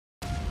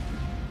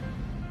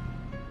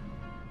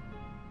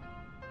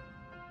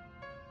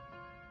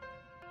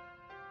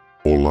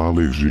Olá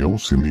Legião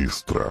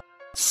Sinistra.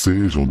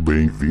 Sejam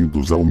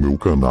bem-vindos ao meu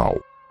canal.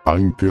 A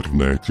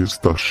internet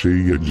está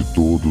cheia de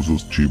todos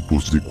os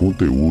tipos de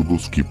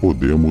conteúdos que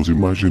podemos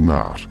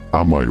imaginar.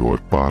 A maior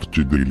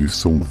parte deles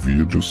são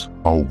vídeos,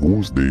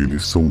 alguns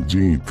deles são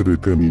de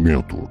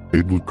entretenimento,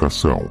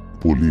 educação,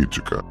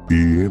 política,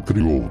 e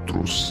entre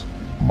outros.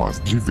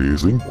 Mas de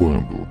vez em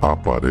quando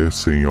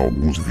aparecem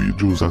alguns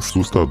vídeos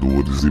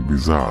assustadores e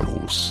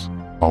bizarros.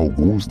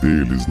 Alguns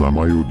deles, na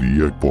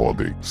maioria,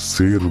 podem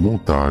ser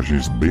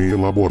montagens bem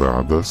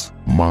elaboradas,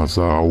 mas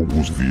há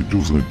alguns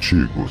vídeos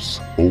antigos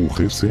ou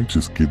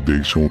recentes que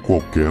deixam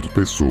qualquer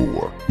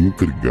pessoa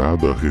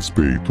intrigada a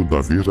respeito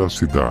da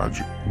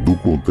veracidade do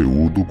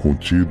conteúdo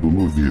contido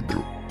no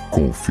vídeo.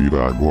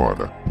 Confira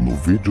agora, no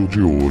vídeo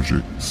de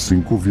hoje,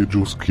 5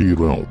 vídeos que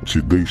irão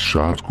te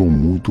deixar com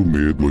muito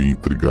medo e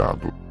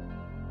intrigado.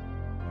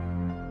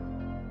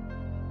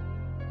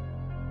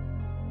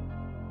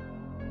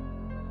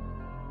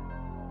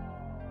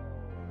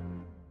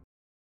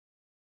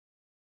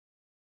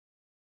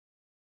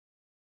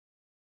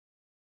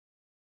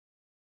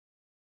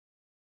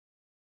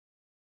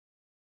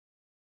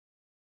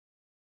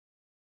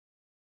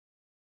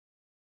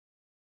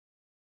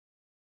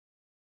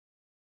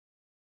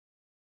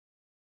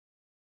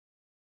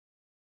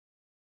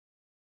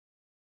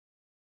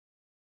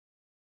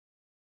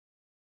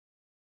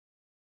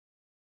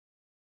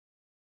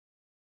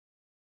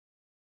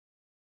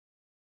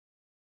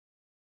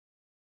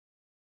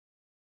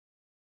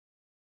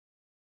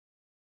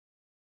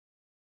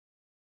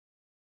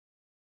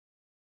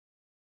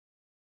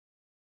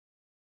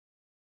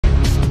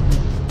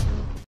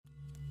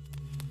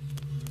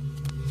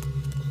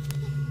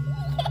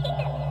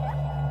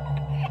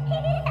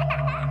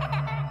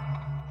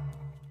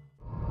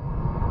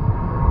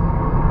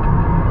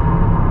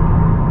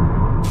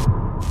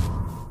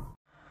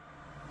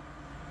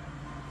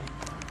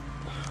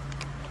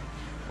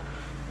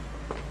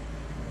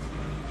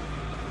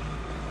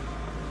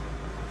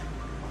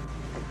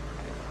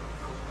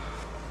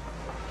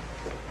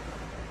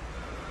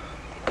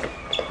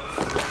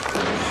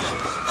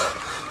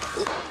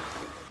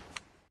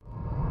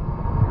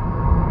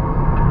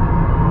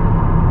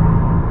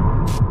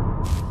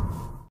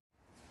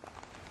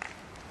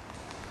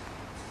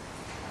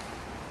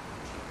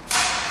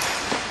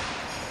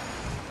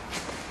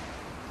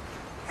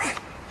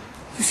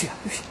 Lucia,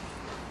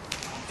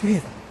 do you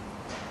hear that?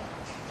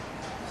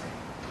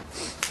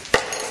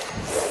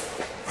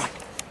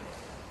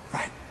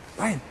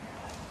 Ryan.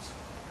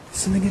 There's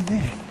something in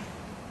there.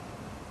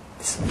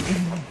 There's something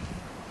in there.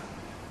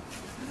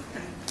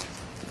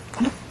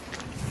 Come on.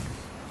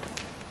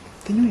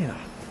 Can you hear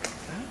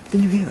that? Can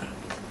you hear that?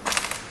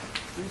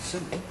 There's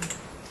something. I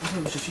thought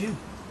it was just you.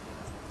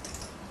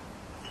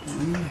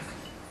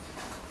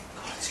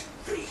 God, it's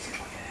freezing in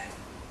here.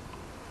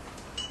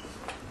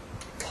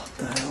 What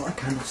the hell? I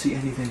cannot see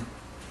anything.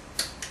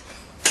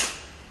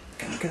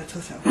 Can I get a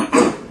touch out?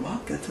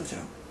 What? Get a touch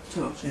out.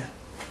 Touch? Yeah.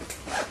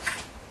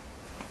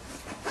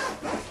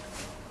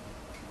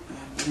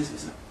 What is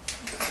it?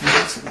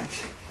 It's a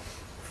bench.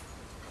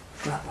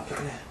 Right, look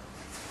at it.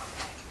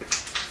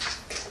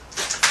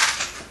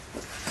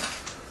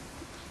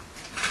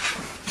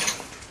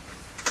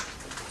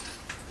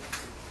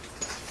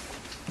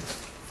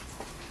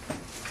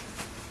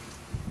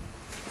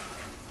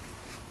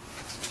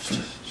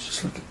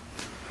 Just like a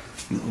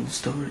little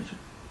storage.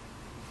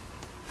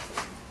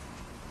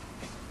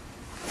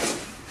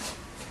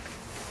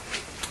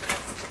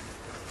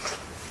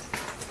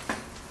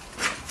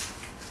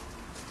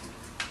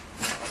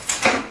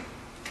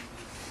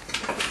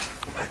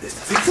 There's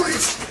nothing.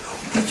 Freeze!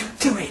 What are you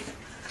doing?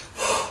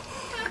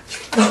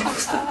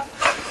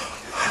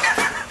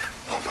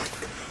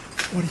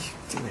 What are you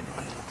doing,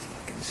 Ryan? How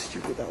fucking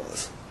stupid that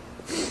was.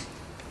 There's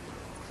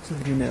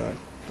nothing in there, right?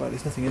 Right,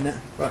 there's nothing in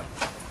there. Right.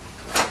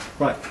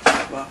 What?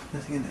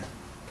 Nothing in there.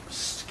 I'm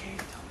scared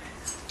of it.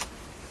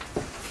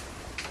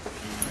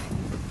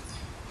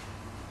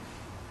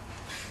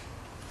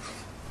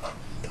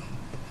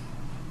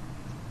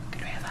 Can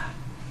you hear that?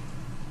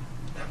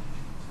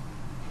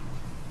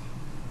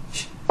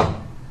 Shh.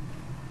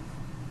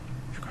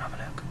 Should we go have a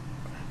look?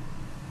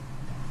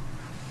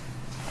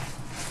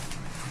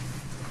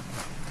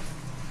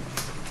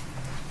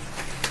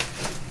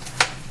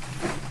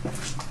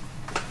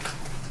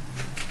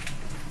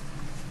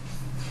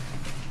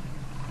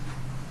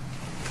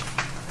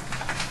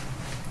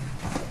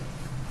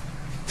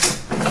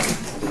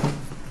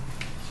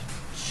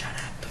 Shut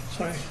up.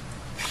 Sorry.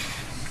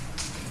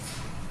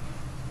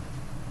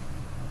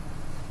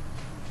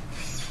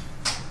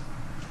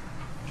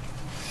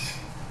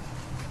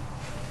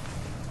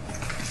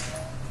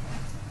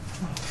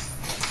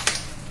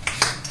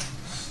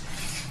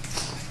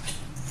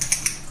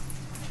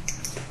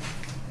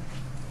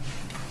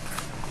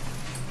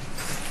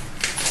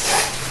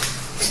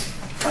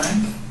 Ryan?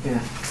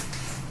 Yeah.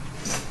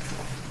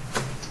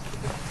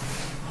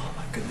 Oh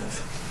my goodness.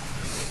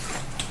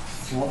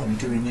 What are we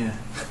doing here?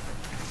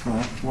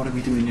 Right, what are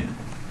we doing here?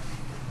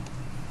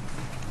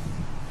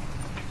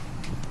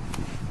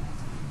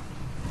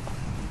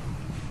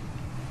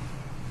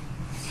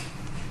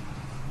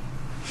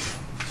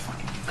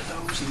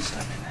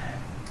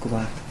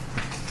 back.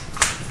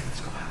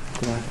 Let's go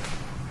back. Go back.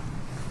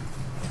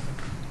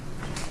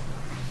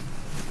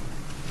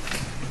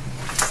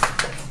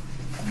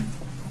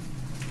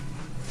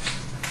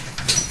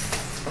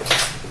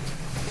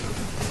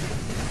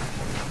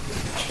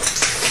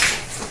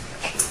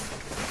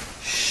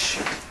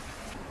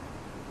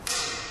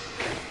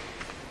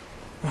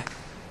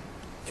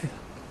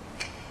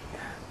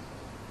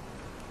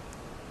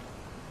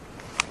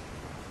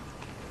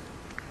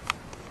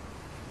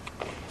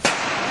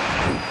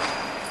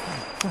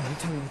 Right, you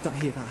tell me I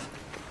don't hear that.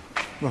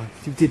 Right,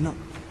 you did not.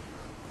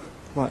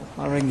 Right,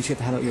 I reckon you should get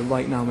the hell out of here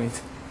right now, mate.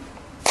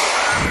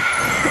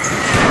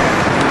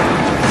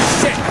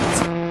 Shit!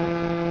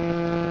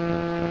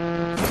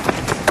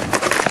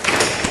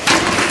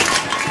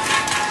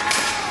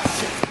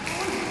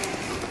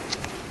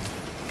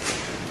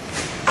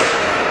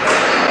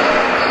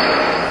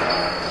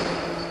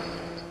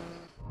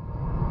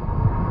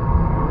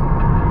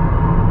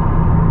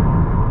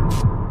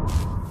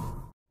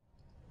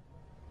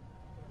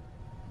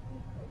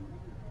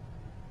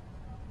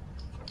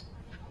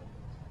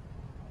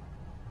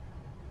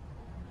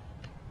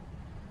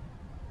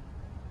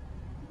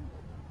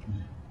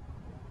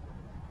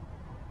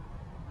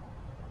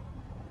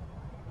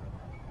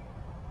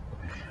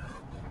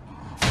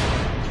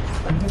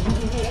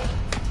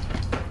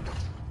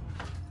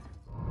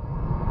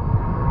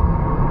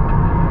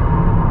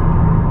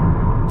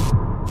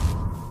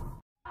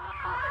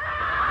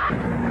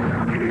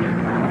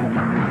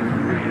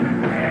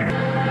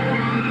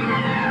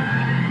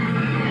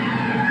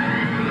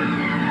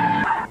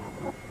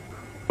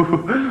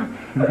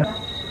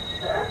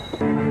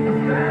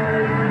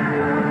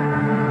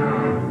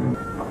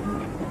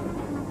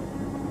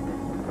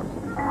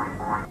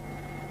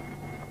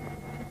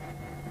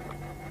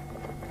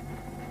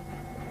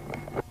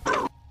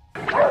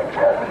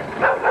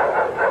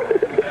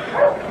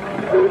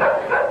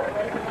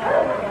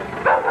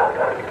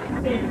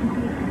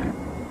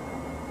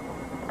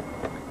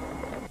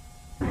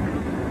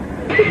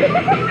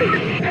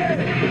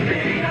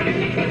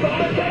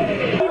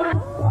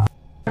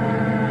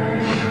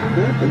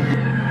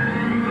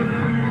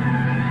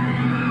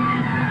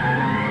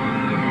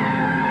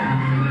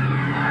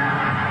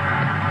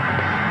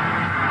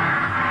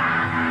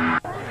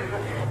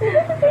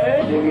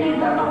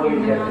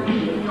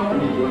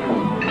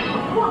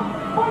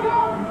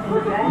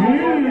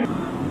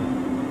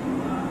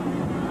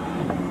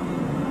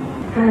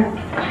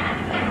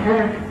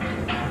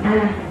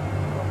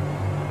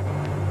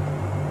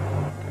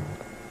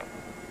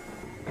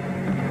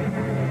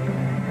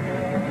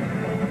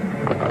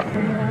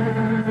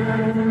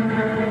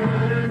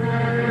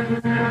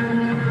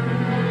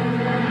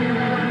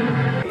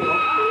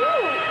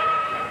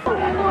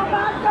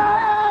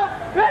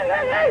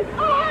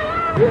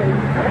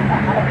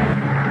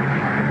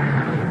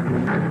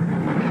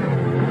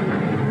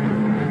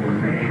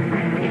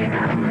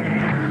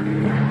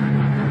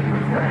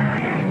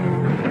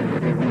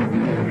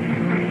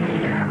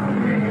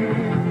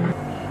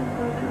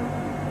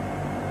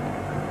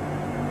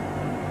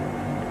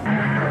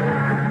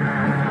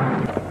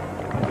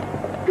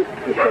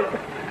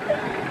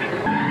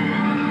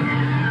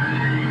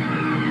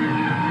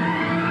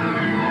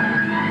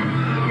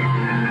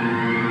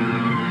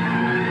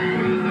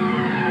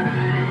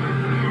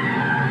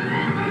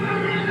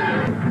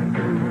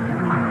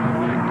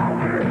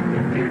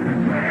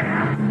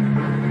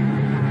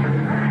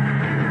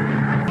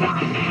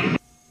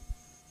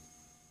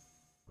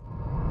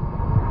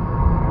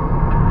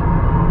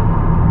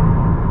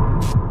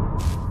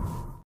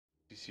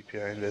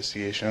 CPI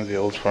investigation of the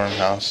old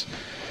farmhouse.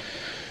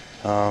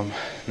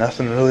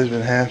 Nothing really's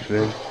been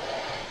happening.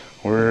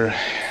 We're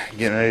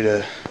getting ready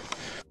to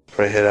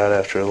probably head out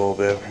after a little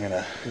bit. We're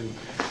gonna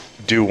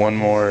do one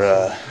more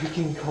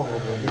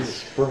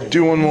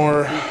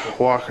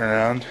walk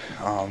around.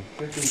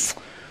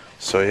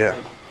 So yeah,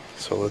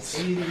 so let's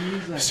see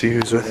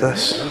who's with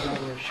us.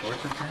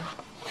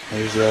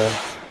 There's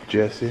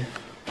Jesse.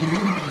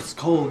 It's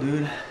cold,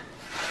 dude.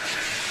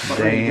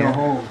 I'm ready to go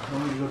home.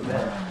 I'm ready to go to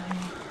bed.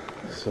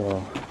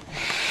 So,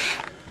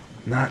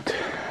 not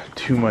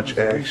too much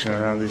action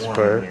around these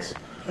parts.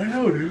 I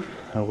know, dude.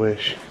 I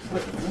wish.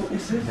 What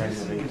is it?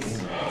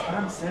 It's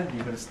on 70,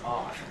 but it's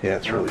off. Yeah,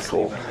 it's really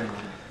cold.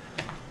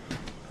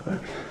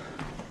 But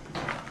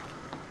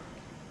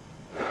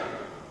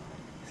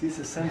See, it's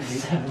a 70.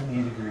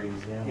 70 degrees,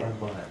 yeah, my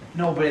butt.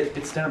 No, but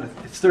it's down to,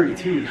 it's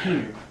 32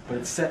 here, but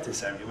it's set to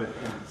 70, but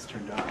it's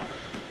turned off.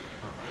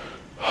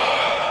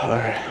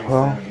 alright,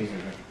 well,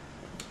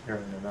 You're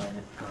in the 9.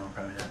 No,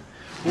 probably not.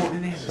 Well,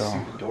 and they have the So-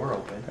 stupid door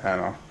open. I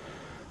don't know.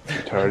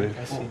 Retarded.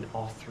 I've seen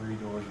all 3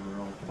 doors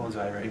were open. What was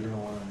I, right? Even the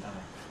one on top.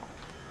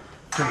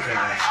 Turn the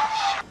camera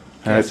off.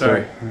 That's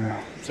sorry.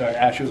 yeah. Sorry,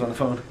 Ashley was on the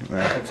phone.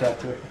 Yeah. I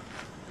talked to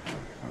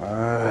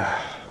her.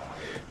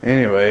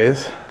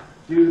 Anyways,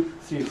 Dude,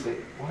 seriously,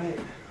 why?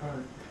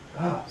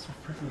 Oh, so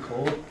freaking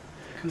cold.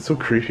 it's so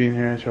creepy in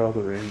here after all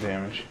the rain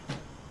damage.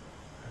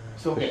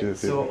 So, okay,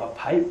 Especially so the- a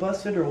pipe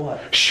busted or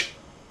what? Shh!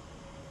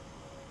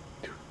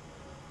 Dude.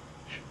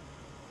 Shh.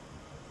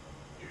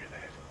 You hear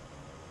that?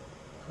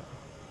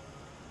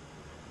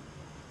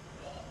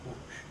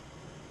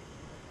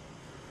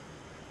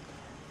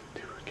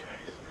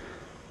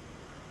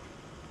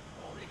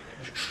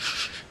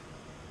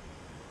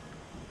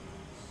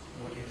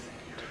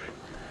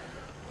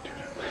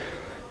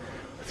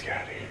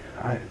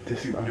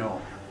 This Dude, no.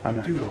 I'm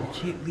not Dude, cool. we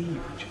can't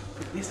leave.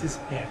 This is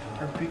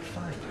our big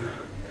fight,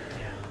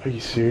 dude. Are you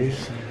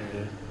serious?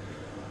 Dude.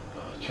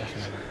 Oh,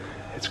 Jesus.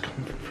 It's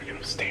coming from freaking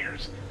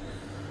upstairs.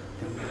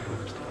 Then we gotta go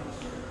upstairs.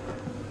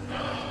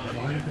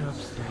 Why are they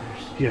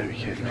upstairs? You gotta be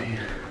kidding me.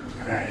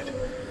 Alright.